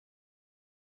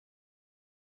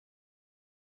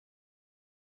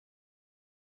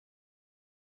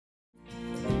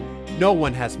No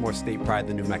one has more state pride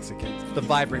than New Mexicans. The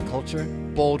vibrant culture,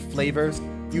 bold flavors,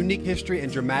 unique history,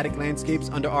 and dramatic landscapes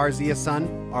under our Zia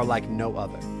sun are like no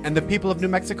other. And the people of New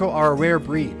Mexico are a rare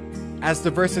breed. As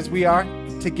diverse as we are,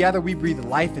 together we breathe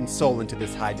life and soul into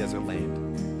this high desert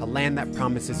land, a land that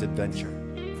promises adventure.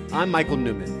 I'm Michael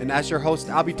Newman, and as your host,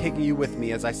 I'll be taking you with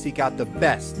me as I seek out the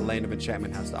best the Land of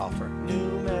Enchantment has to offer.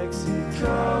 New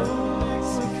Mexico,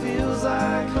 it feels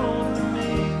like home to me.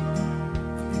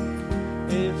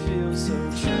 It feels so true.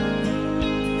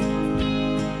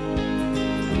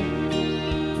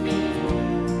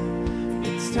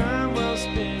 It's time well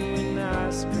spent when I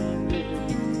spend it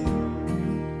with you.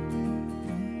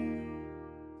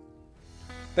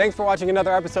 Thanks for watching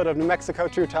another episode of New Mexico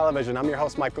True Television. I'm your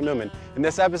host, Michael Newman. In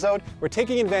this episode, we're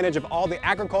taking advantage of all the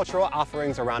agricultural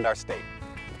offerings around our state.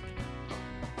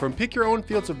 From pick your own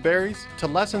fields of berries, to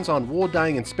lessons on wool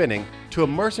dyeing and spinning, to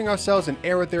immersing ourselves in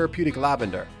aerotherapeutic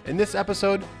lavender, in this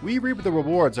episode, we reap the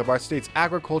rewards of our state's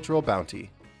agricultural bounty.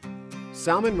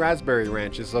 Salmon Raspberry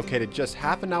Ranch is located just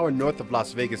half an hour north of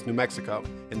Las Vegas, New Mexico,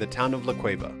 in the town of La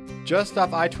Cueva. Just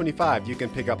off I-25, you can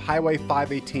pick up Highway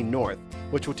 518 North,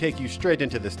 which will take you straight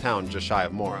into this town just shy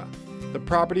of Mora. The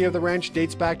property of the ranch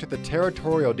dates back to the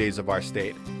territorial days of our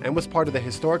state and was part of the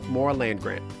historic Mora land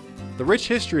grant. The rich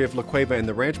history of La Cueva and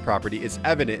the ranch property is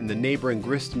evident in the neighboring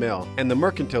grist mill and the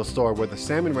mercantile store where the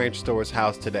Salmon Ranch store is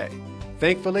housed today.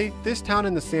 Thankfully, this town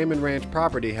and the Salmon Ranch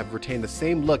property have retained the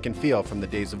same look and feel from the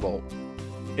days of old.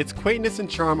 Its quaintness and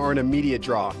charm are an immediate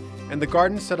draw, and the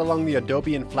gardens set along the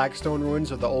adobe and flagstone ruins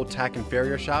of the old tack and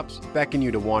farrier shops beckon you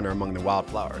to wander among the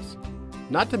wildflowers.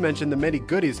 Not to mention the many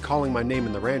goodies calling my name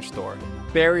in the ranch store.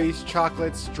 Berries,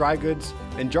 chocolates, dry goods,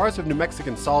 and jars of New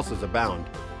Mexican salsas abound.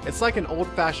 It's like an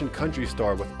old-fashioned country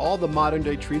store with all the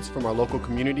modern-day treats from our local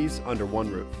communities under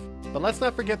one roof. But let's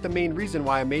not forget the main reason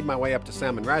why I made my way up to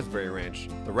Salmon Raspberry Ranch,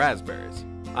 the raspberries.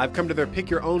 I've come to their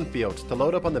pick-your-own fields to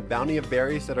load up on the bounty of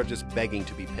berries that are just begging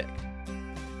to be picked.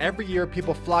 Every year,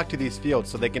 people flock to these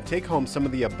fields so they can take home some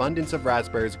of the abundance of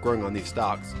raspberries growing on these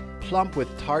stalks, plump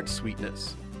with tart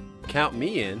sweetness. Count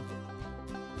me in.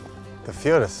 The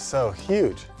field is so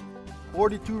huge.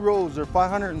 42 rows, they're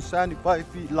 575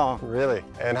 feet long. Really?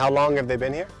 And how long have they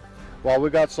been here? Well, we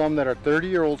got some that are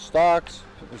 30-year-old stocks,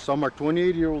 and some are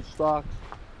 28-year-old stocks.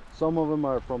 Some of them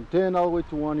are from 10 all the way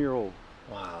to 1-year-old.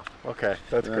 Wow. Okay,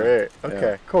 that's great.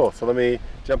 Okay, cool. So let me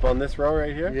jump on this row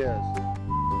right here. Yes.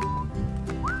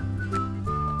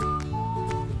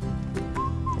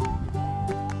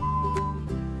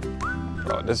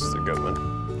 Oh, this is a good one.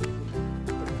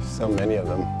 There's so many of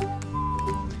them.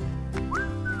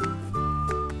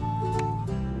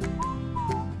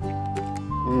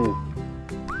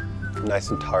 Nice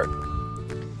and tart.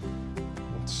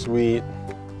 It's sweet.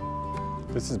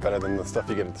 This is better than the stuff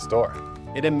you get at the store.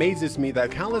 It amazes me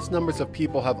that countless numbers of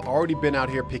people have already been out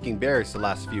here picking berries the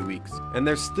last few weeks, and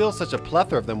there's still such a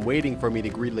plethora of them waiting for me to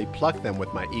greedily pluck them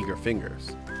with my eager fingers.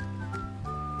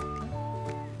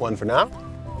 One for now,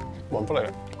 one for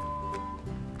later.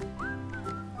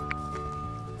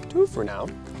 Two for now,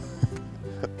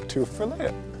 two for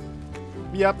later.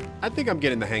 Yep, I think I'm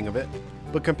getting the hang of it.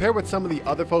 But compared with some of the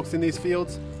other folks in these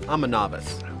fields, I'm a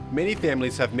novice. Many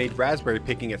families have made raspberry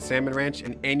picking at Salmon Ranch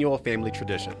an annual family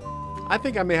tradition. I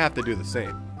think I may have to do the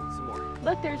same. Some more.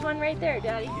 Look, there's one right there,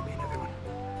 Daddy. Give me another one.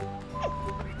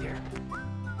 Right there.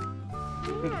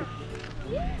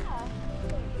 Yeah.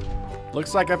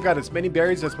 Looks like I've got as many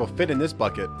berries as will fit in this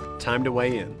bucket. Time to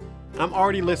weigh in. I'm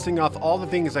already listing off all the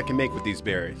things I can make with these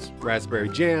berries. Raspberry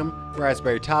jam,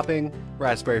 raspberry topping,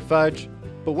 raspberry fudge.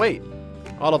 But wait,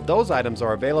 all of those items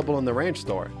are available in the ranch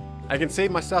store. I can save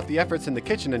myself the efforts in the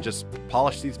kitchen and just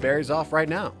polish these berries off right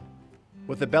now.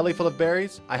 With a belly full of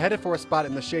berries, I headed for a spot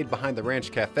in the shade behind the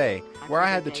Ranch Cafe, where I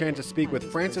had the chance to speak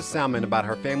with Frances Salmon about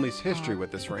her family's history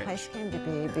with this ranch. The place came to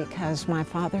be because my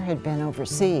father had been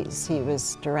overseas. He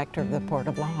was director of the Port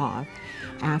of La Havre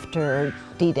after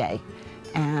D-Day,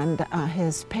 and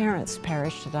his parents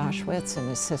perished at Auschwitz and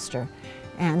his sister,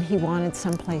 and he wanted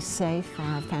someplace safe for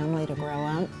our family to grow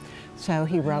up. So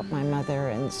he wrote my mother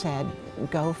and said,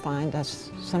 go find us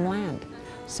some land.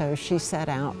 So she set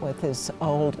out with his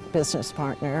old business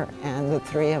partner and the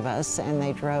three of us, and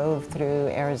they drove through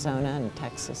Arizona and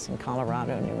Texas and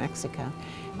Colorado, New Mexico,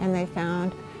 and they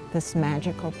found this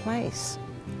magical place,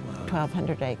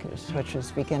 1,200 acres, which was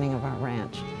the beginning of our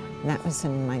ranch. And that was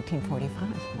in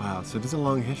 1945. Wow, so there's a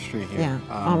long history here. Yeah,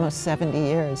 almost 70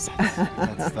 years.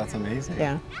 That's amazing.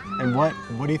 Yeah. And what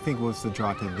do you think was the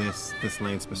draw to this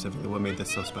land specifically? What made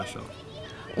this so special?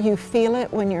 You feel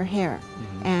it when you're here,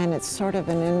 and it's sort of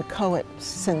an inchoate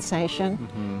sensation.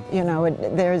 You know,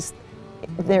 there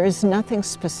is nothing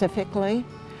specifically.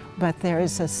 but there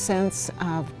is a sense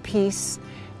of peace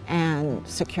and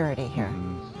security here.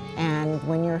 And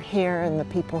when you're here and the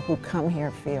people who come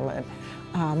here feel it,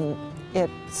 it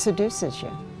seduces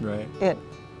you. Right. It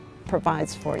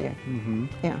provides for you.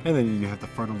 Yeah. And then you have the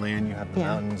fertile land, you have the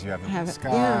mountains, you have the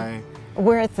sky. Yeah.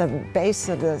 We're at the base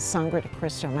of the Sangre de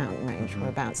Cristo mountain range. We're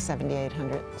about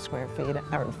 7,800 square feet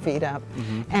or feet up,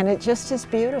 and it just is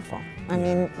beautiful. I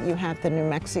mean, you have the New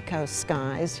Mexico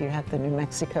skies, you have the New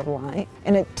Mexico light,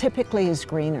 and it typically is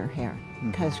greener here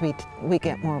because we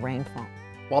get more rainfall.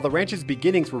 While the ranch's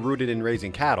beginnings were rooted in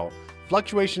raising cattle,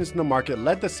 fluctuations in the market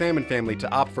led the salmon family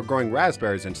to opt for growing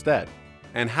raspberries instead.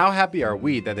 And how happy are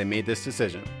we that they made this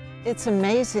decision? It's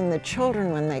amazing, the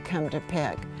children, when they come to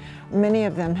pick, many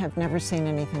of them have never seen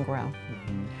anything grow.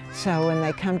 So when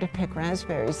they come to pick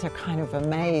raspberries, they're kind of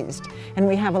amazed. And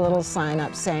we have a little sign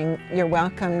up saying, you're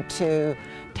welcome to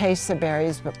taste the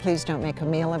berries, but please don't make a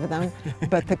meal of them.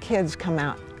 But the kids come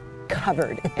out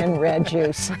covered in red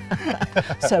juice.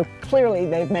 So clearly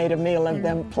they've made a meal of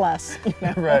them plus. You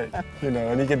know? Right. You know,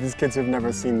 and you get these kids who've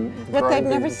never seen But they've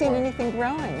never seen anything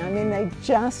growing. I mean, they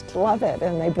just love it,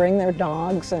 and they bring their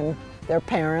dogs and their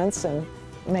parents and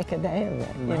make a day of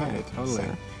it. Right, totally.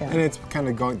 So, yeah. And it's kind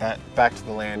of going that back to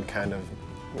the land kind of,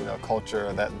 you know,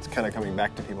 culture that's kind of coming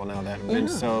back to people now that have been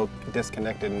so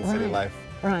disconnected in city life.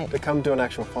 Right. To come to an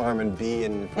actual farm and be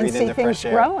and breathe in the see fresh things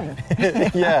air. growing.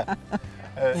 Yeah.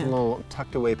 It's a little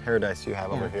tucked away paradise you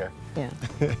have over here. Yeah,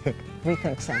 we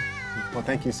think so. Well,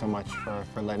 thank you so much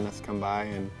for letting us come by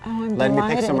and I'm letting me pick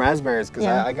delighted. some raspberries, because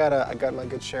Yeah. I got my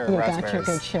good share of You raspberries. got your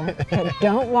good share. But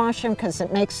don't wash them because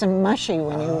it makes them mushy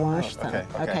when you wash them.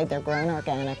 okay. They're grown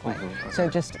organically. So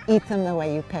just eat them the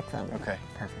way you pick them. Okay,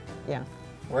 perfect. Yeah.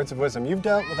 Words of wisdom. You've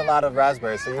dealt with a lot of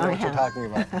raspberries, so you know what you're talking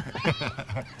about.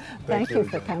 Thank you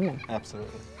for coming.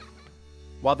 Absolutely.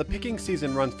 While the picking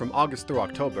season runs from August through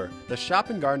October, the shop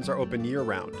and gardens are open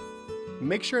year-round.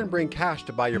 Make sure and bring cash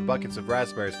to buy your buckets of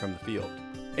raspberries from the field.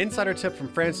 Insider tip from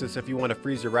Francis if you want to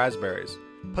freeze your raspberries.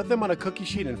 Put them on a cookie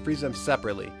sheet and freeze them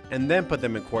separately, and then put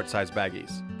them in quart-sized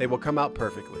baggies. They will come out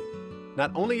perfectly.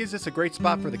 Not only is this a great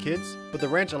spot for the kids, but the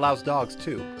ranch allows dogs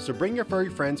too, so bring your furry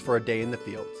friends for a day in the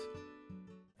fields.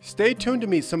 Stay tuned to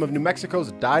meet some of New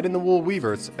Mexico's dyed-in-the-wool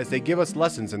weavers as they give us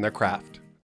lessons in their craft.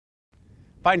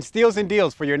 Find steals and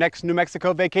deals for your next New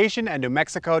Mexico vacation at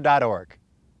newmexico.org.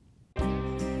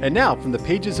 And now from the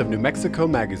pages of New Mexico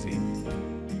Magazine.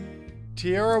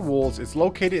 Tierra Wools is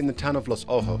located in the town of Los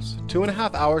Ojos,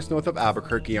 2.5 hours north of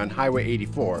Albuquerque on Highway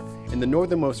 84, in the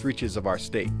northernmost reaches of our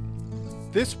state.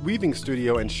 This weaving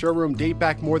studio and showroom date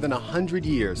back more than 100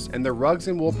 years, and their rugs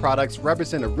and wool products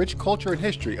represent a rich culture and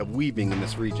history of weaving in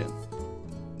this region.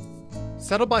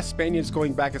 Settled by Spaniards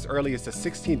going back as early as the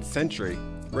 16th century,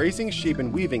 raising sheep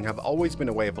and weaving have always been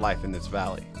a way of life in this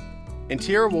valley. And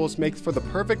Tierra Wools makes for the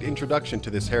perfect introduction to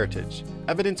this heritage,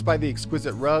 evidenced by the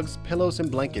exquisite rugs, pillows,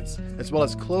 and blankets, as well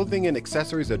as clothing and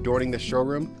accessories adorning the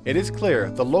showroom. It is clear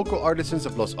the local artisans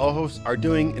of Los Ojos are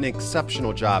doing an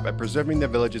exceptional job at preserving their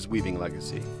village's weaving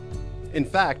legacy. In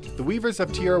fact, the weavers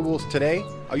of Tierra Wools today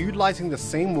are utilizing the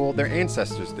same wool their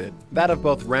ancestors did, that of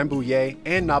both Rambouillet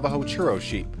and Navajo Churro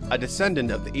sheep, a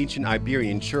descendant of the ancient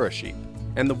Iberian Churra sheep.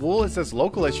 And the wool is as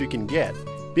local as you can get,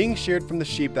 being sheared from the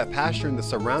sheep that pasture in the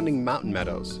surrounding mountain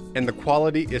meadows, and the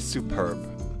quality is superb.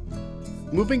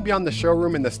 Moving beyond the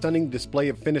showroom and the stunning display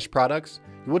of finished products,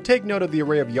 you will take note of the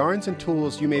array of yarns and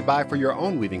tools you may buy for your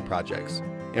own weaving projects.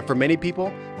 And for many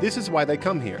people, this is why they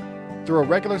come here. Through a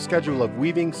regular schedule of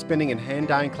weaving, spinning, and hand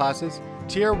dyeing classes,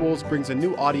 Tierra Wools brings a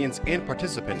new audience and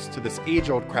participants to this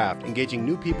age-old craft, engaging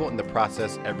new people in the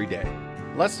process every day.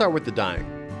 Let's start with the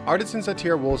dyeing. Artisans at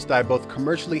Tierra Wools dye both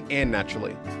commercially and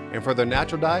naturally, and for their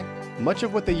natural dye, much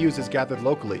of what they use is gathered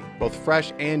locally, both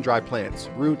fresh and dry plants,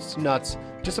 roots, nuts,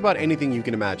 just about anything you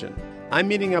can imagine. I'm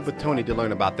meeting up with Tony to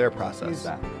learn about their process.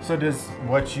 So does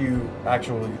what you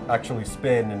actually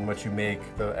spin and what you make,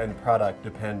 the end product,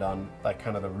 depend on like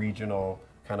kind of the regional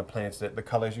kind of plants, that the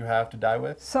colors you have to dye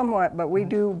with? Somewhat, but we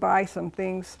do buy some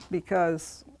things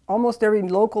because almost every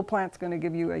local plant's going to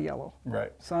give you a yellow.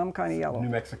 Right. So I'm kind of yellow. New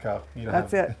Mexico. You don't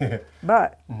That's have... it.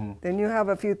 But then you have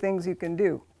a few things you can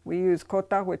do. We use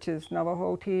cota, which is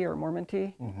Navajo tea or Mormon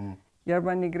tea.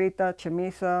 Yerba negrita,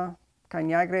 chamisa,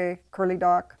 cañagre, curly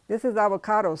dock. This is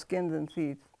avocado skins and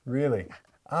seeds. Really?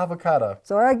 Avocado.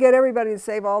 So I get everybody to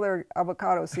save all their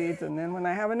avocado seeds, and then when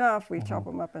I have enough, we chop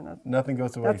them up. Nothing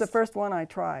goes to waste. That's the first one I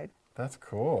tried. That's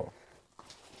cool.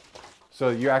 So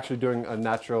you're actually doing a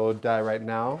natural dye right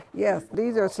now? Yes,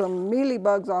 these are some mealy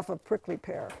bugs off of prickly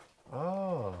pear.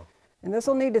 Oh. And this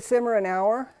will need to simmer an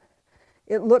hour.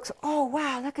 it looks, oh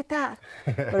wow, look at that.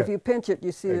 But if you pinch it,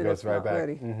 you see It that goes it's right not back.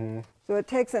 ready. So it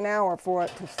takes an hour for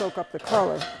it to soak up the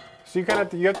color. So you have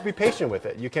to be patient with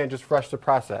it. You can't just rush the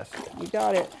process. You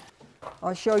got it.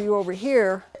 I'll show you over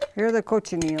here. Here are the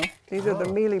cochineal. These are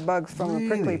the mealy bugs from the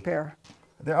prickly Really? pear.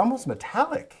 They're almost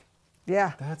metallic.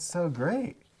 Yeah, That's so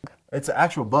great. It's an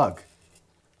actual bug.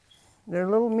 they're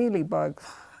little mealy bugs.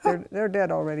 They're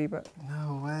dead already, but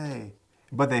No way.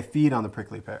 But they feed on the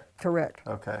prickly pear. correct.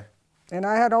 Okay. And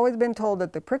I had always been told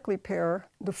that the prickly pear,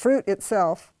 the fruit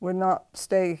itself, would not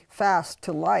stay fast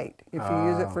to light if you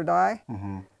use it for dye.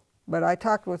 But I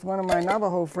talked with one of my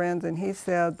Navajo friends, and he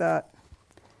said that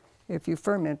if you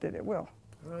ferment it, it will.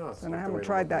 And I haven't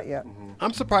tried that yet.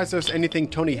 I'm surprised there's anything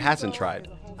Tony hasn't tried.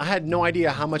 I had no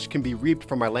idea how much can be reaped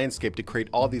from our landscape to create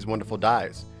all these wonderful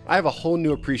dyes. I have a whole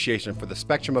new appreciation for the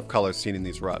spectrum of colors seen in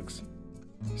these rugs.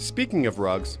 Speaking of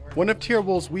rugs, one of Tierra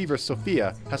Wool's weavers,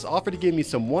 Sophia, has offered to give me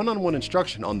some one-on-one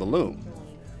instruction on the loom.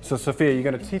 So Sophia, you're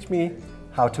going to teach me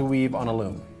how to weave on a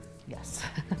loom? Yes.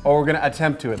 Or we're going to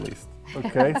attempt to at least.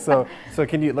 Okay, so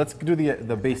can you, let's do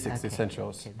the basics, Okay.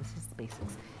 essentials. Okay, this is the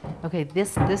basics. Okay,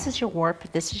 this is your warp,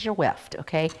 this is your weft,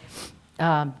 okay?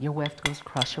 Your weft goes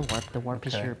across your warp. The warp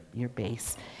is Okay. your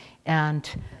base. And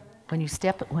when you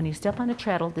step on a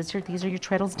treadle, these are your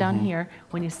treadles down here.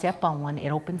 When you step on one, it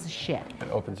opens a shed. It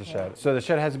opens the shed. So the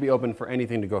shed has to be open for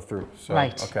anything to go through. So,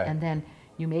 Right. Okay. And then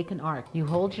you make an arc. You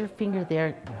hold your finger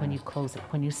there when you close it.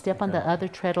 When you step on the other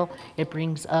treadle, it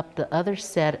brings up the other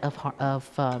set of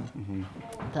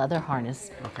the other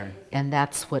harness. Okay. And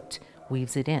that's what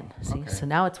weaves it in. See? So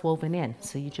now it's woven in.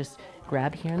 So you just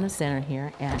grab here in the center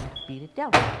here and beat it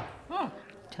down.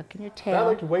 Tuck in your That tail.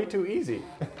 looked way too easy.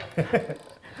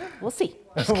 We'll see.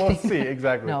 We'll see,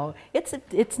 exactly. No,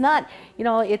 it's not. You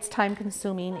know, it's time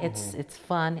consuming. It's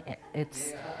fun.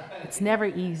 It's never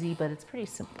easy, but it's pretty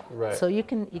simple. Right. So you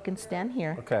can stand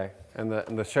here. Okay, and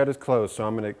the shed is closed, so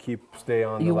I'm going to stay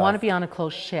on You the want to left. be on a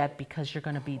closed shed because you're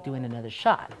going to be doing another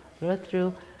shot. Throw it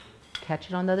through, catch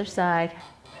it on the other side.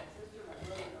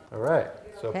 All right,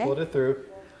 so Okay. I pulled it through,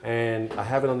 and I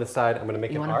have it on this side. I'm going to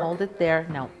make You an want to arc. hold it there.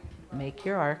 Now, make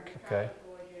your arc Okay.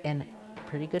 and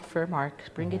pretty good firm arc.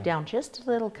 Bring it down just a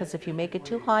little because if you make it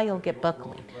too high, you'll get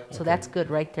buckling. So that's good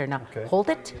right there. Now, Okay. hold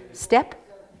it, step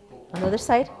on the other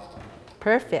side.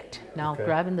 Perfect. Now, Okay.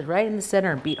 grab right in the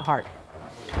center and beat hard.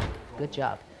 Good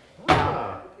job.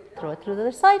 Now, throw it through the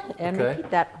other side and Okay.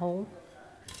 repeat that whole.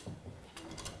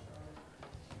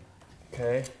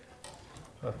 Okay.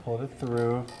 I pulled it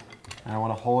through, and I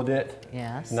want to hold it.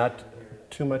 Yes. Not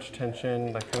too much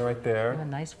tension, like kind of right there. Have a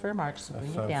nice firm arc, so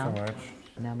bring So it down. much.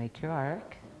 Now make your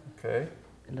arc Okay.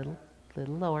 a little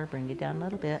lower. Bring it down a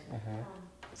little bit. Mm-hmm.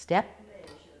 Step,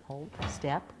 hold,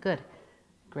 step. Good.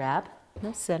 Grab in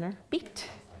the center. Beat.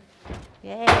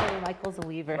 Yay! Michael's a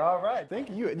weaver. All right, thank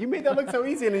you. You made that look so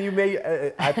easy, and then you made.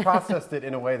 I processed it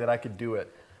in a way that I could do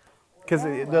it. Because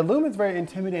the loom is very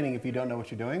intimidating if you don't know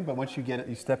what you're doing, but once you get it,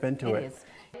 you step into it. It is.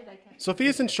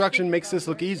 Sophia's instruction makes this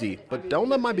look easy, but don't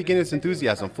let my beginner's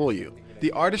enthusiasm fool you.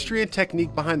 The artistry and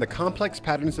technique behind the complex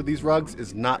patterns of these rugs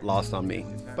is not lost on me.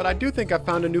 But I do think I've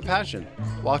found a new passion.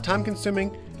 While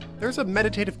time-consuming, there's a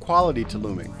meditative quality to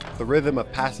looming. The rhythm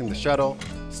of passing the shuttle,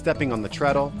 stepping on the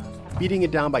treadle, beating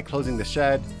it down by closing the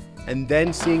shed, and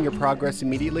then seeing your progress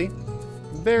immediately.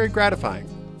 Very gratifying.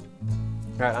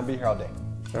 All right, I'll be here all day.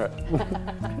 All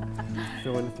right.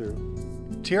 Going through.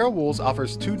 Tierra Wools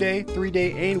offers 2-day,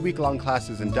 3-day, and week-long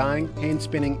classes in dyeing, hand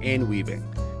spinning, and weaving.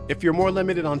 If you're more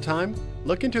limited on time,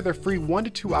 look into their free 1 to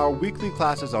 2 hour weekly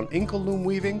classes on inkle loom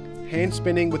weaving, hand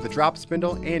spinning with a drop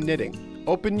spindle, and knitting.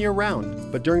 Open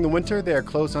year-round, but during the winter they are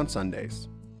closed on Sundays.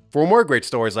 For more great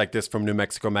stories like this from New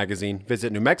Mexico Magazine,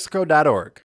 visit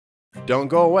newmexico.org. Don't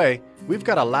go away, we've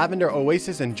got a lavender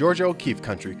oasis in Georgia O'Keeffe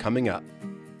country coming up.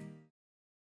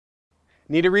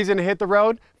 Need a reason to hit the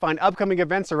road? Find upcoming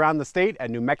events around the state at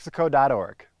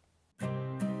newmexico.org.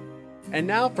 And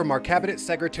now from our Cabinet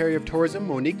Secretary of Tourism,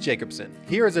 Monique Jacobson,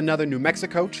 here is another New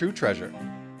Mexico true treasure.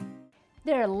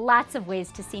 There are lots of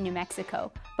ways to see New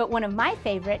Mexico, but one of my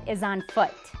favorite is on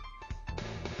foot.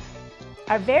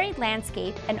 Our varied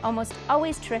landscape and almost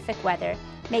always terrific weather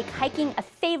make hiking a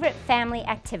favorite family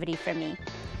activity for me.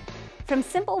 From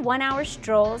simple one-hour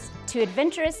strolls to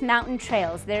adventurous mountain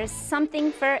trails, there is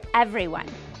something for everyone.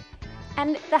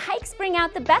 And the hikes bring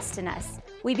out the best in us.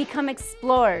 We become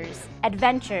explorers,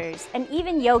 adventurers, and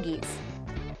even yogis.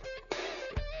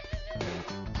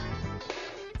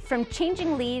 From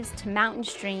changing leaves to mountain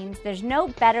streams, there's no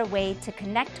better way to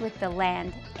connect with the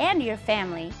land and your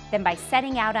family than by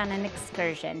setting out on an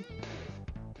excursion.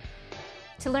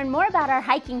 To learn more about our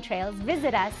hiking trails,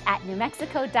 visit us at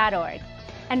newmexico.org.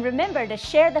 And remember to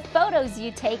share the photos you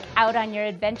take out on your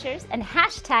adventures and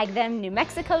hashtag them New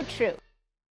Mexico True.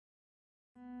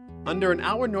 Under an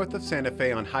hour north of Santa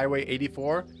Fe on Highway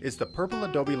 84 is the Purple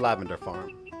Adobe Lavender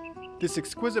Farm. This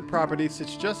exquisite property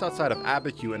sits just outside of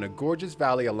Abiquiu in a gorgeous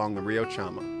valley along the Rio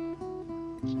Chama.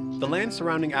 The land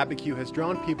surrounding Abiquiu has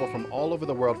drawn people from all over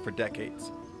the world for decades.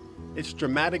 Its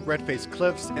dramatic red-faced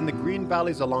cliffs and the green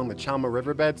valleys along the Chama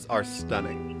riverbeds are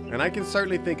stunning. And I can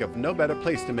certainly think of no better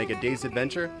place to make a day's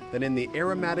adventure than in the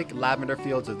aromatic lavender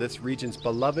fields of this region's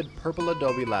beloved Purple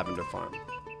Adobe Lavender Farm.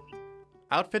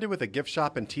 Outfitted with a gift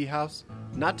shop and tea house,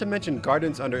 not to mention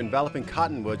gardens under enveloping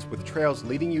cottonwoods with trails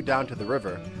leading you down to the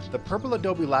river, the Purple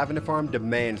Adobe Lavender Farm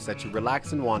demands that you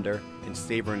relax and wander and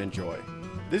savor and enjoy.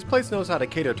 This place knows how to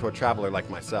cater to a traveler like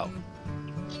myself.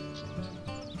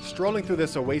 Strolling through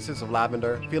this oasis of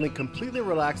lavender, feeling completely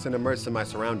relaxed and immersed in my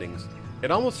surroundings, it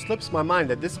almost slips my mind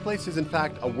that this place is in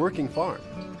fact a working farm.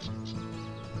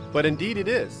 But indeed it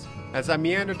is. As I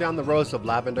meander down the rows of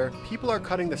lavender, people are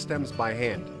cutting the stems by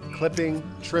hand, clipping,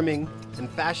 trimming, and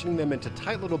fashioning them into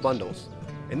tight little bundles.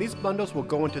 And these bundles will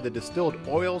go into the distilled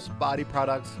oils, body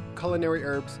products, culinary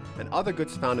herbs, and other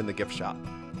goods found in the gift shop.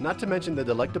 Not to mention the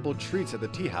delectable treats at the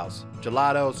tea house,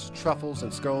 gelatos, truffles,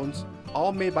 and scones,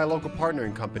 all made by local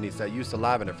partnering companies that use the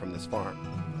lavender from this farm.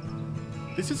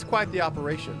 This is quite the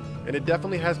operation, and it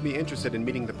definitely has me interested in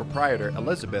meeting the proprietor,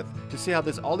 Elizabeth, to see how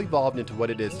this all evolved into what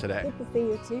it is today. Good to see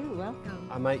you too. Welcome.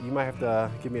 You might have to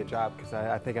give me a job because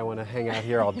I think I want to hang out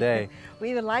here all day.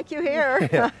 We would like you here.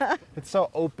 Yeah. It's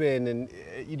so open and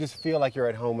you just feel like you're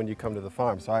at home when you come to the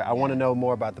farm. So I want to know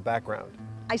more about the background.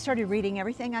 I started reading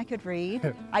everything I could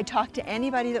read. I talked to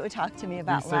anybody that would talk to me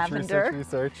about lavender.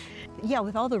 Research. Yeah,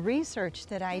 with all the research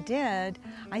that I did,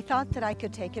 I thought that I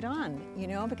could take it on, you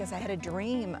know, because I had a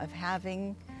dream of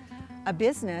having a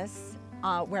business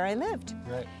where I lived.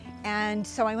 Right. And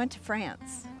so I went to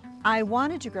France. I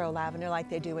wanted to grow lavender like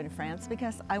they do in France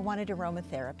because I wanted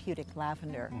aromatherapeutic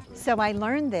lavender. So I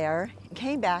learned there,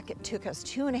 came back. It took us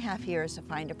 2.5 years to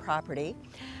find a property.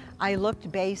 I looked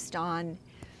based on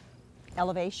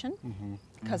elevation,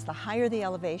 because the higher the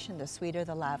elevation, the sweeter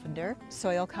the lavender.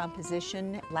 Soil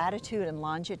composition, latitude and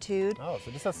longitude. Oh,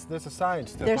 so there's a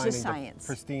science to There's finding a science. the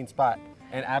pristine spot.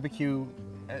 And Abiquiu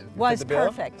was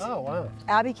perfect. Oh, wow.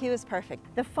 Abiquiu is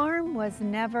perfect. The farm was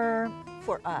never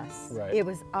for us. Right. It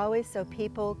was always so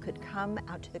people could come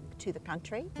out to the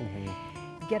country,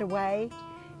 get away,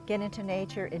 get into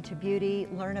nature, into beauty,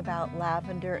 learn about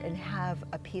lavender, and have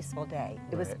a peaceful day.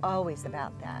 It was always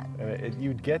about that.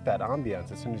 You'd get that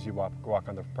ambiance as soon as you walk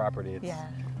on the property.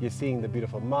 You're seeing the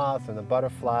beautiful moths and the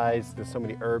butterflies. There's so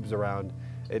many herbs around.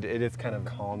 It is kind of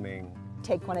calming.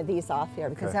 Take one of these off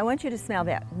there because I want you to smell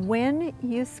that. When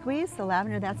you squeeze the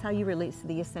lavender, that's how you release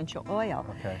the essential oil.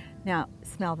 Okay. Now,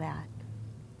 smell that.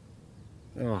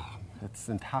 Oh, it's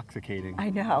intoxicating.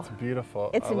 I know. It's beautiful.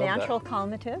 It's a natural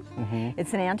calmative.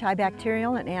 It's an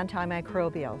antibacterial and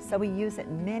antimicrobial. So we use it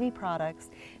in many products,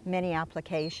 many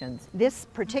applications. This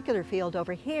particular field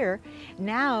over here,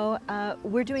 now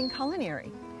we're doing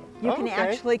culinary. You can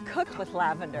actually cook with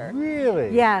lavender.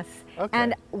 Really? Yes. Okay.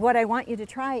 And what I want you to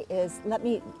try is, let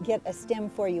me get a stem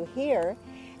for you here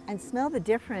and smell the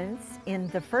difference in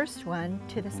the first one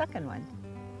to the second one.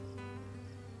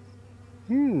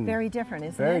 Very different,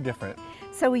 isn't it? Very different.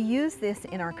 So we use this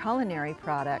in our culinary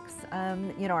products,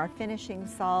 you know, our finishing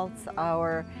salts,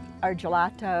 our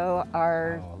gelato,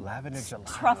 our lavender gelato.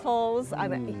 truffles, I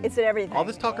mean, it's everything. All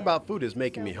this talk about food is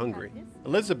making me hungry.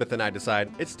 Elizabeth and I decide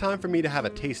it's time for me to have a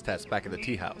taste test back at the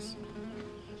tea house.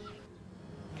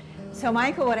 So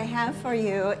Michael, what I have for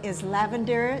you is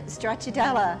lavender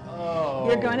stracciatella. Oh.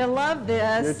 You're going to love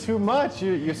this. You're too much.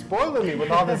 You're spoiling me with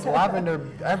all this lavender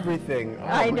everything. Oh,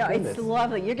 I know, goodness. it's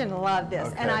lovely. You're going to love this.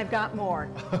 Okay. And I've got more.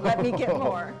 Let me get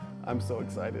more. I'm so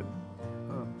excited.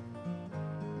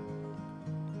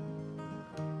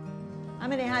 I'm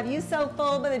going to have you so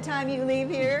full by the time you leave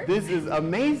here. This is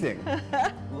amazing.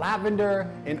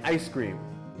 Lavender and ice cream.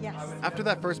 Yes. After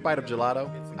that first bite of gelato,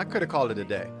 I could have called it a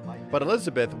day. But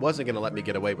Elizabeth wasn't going to let me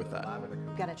get away with that.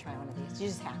 You've got to try one of these. You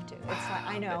just have to. It's like,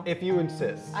 I know. If you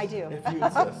insist. I do. If you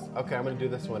insist. Okay, I'm going to do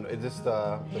this one. Is this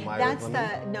the That's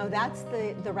lemon? no, that's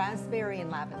the raspberry and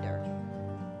lavender.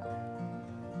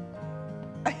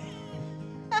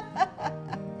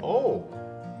 Oh.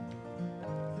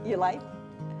 You like?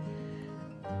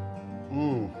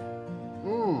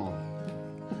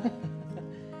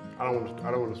 I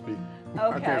don't want to speak.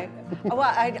 Okay. Oh,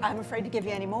 well, I'm afraid to give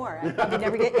you any more. I'd probably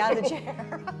never get you out of the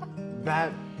chair.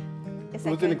 That Is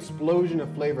was that an good? explosion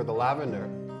of flavor, the lavender.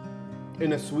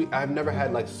 In a sweet, I've never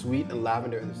had like sweet and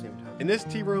lavender at the same time. In this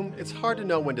tea room, it's hard to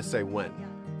know when to say when.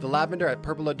 The lavender at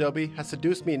Purple Adobe has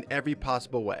seduced me in every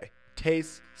possible way.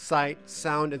 Taste, sight,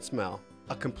 sound, and smell.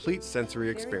 A complete sensory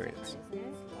experience.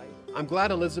 I'm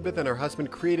glad Elizabeth and her husband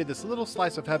created this little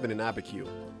slice of heaven in Abiquiu,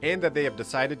 and that they have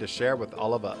decided to share with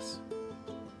all of us.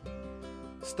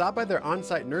 Stop by their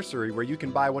on-site nursery where you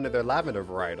can buy one of their lavender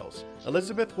varietals.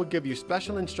 Elizabeth will give you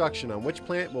special instruction on which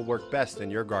plant will work best in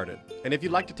your garden. And if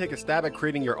you'd like to take a stab at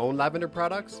creating your own lavender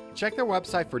products, check their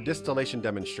website for distillation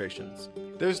demonstrations.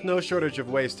 There's no shortage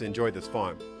of ways to enjoy this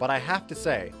farm, but I have to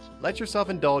say, let yourself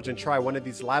indulge and try one of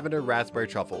these lavender raspberry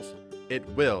truffles. It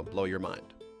will blow your mind.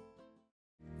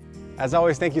 As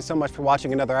always, thank you so much for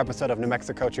watching another episode of New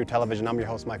Mexico True Television. I'm your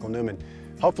host, Michael Newman.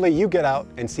 Hopefully you get out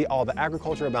and see all the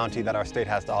agricultural bounty that our state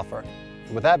has to offer.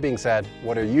 And with that being said,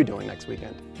 what are you doing next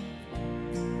weekend?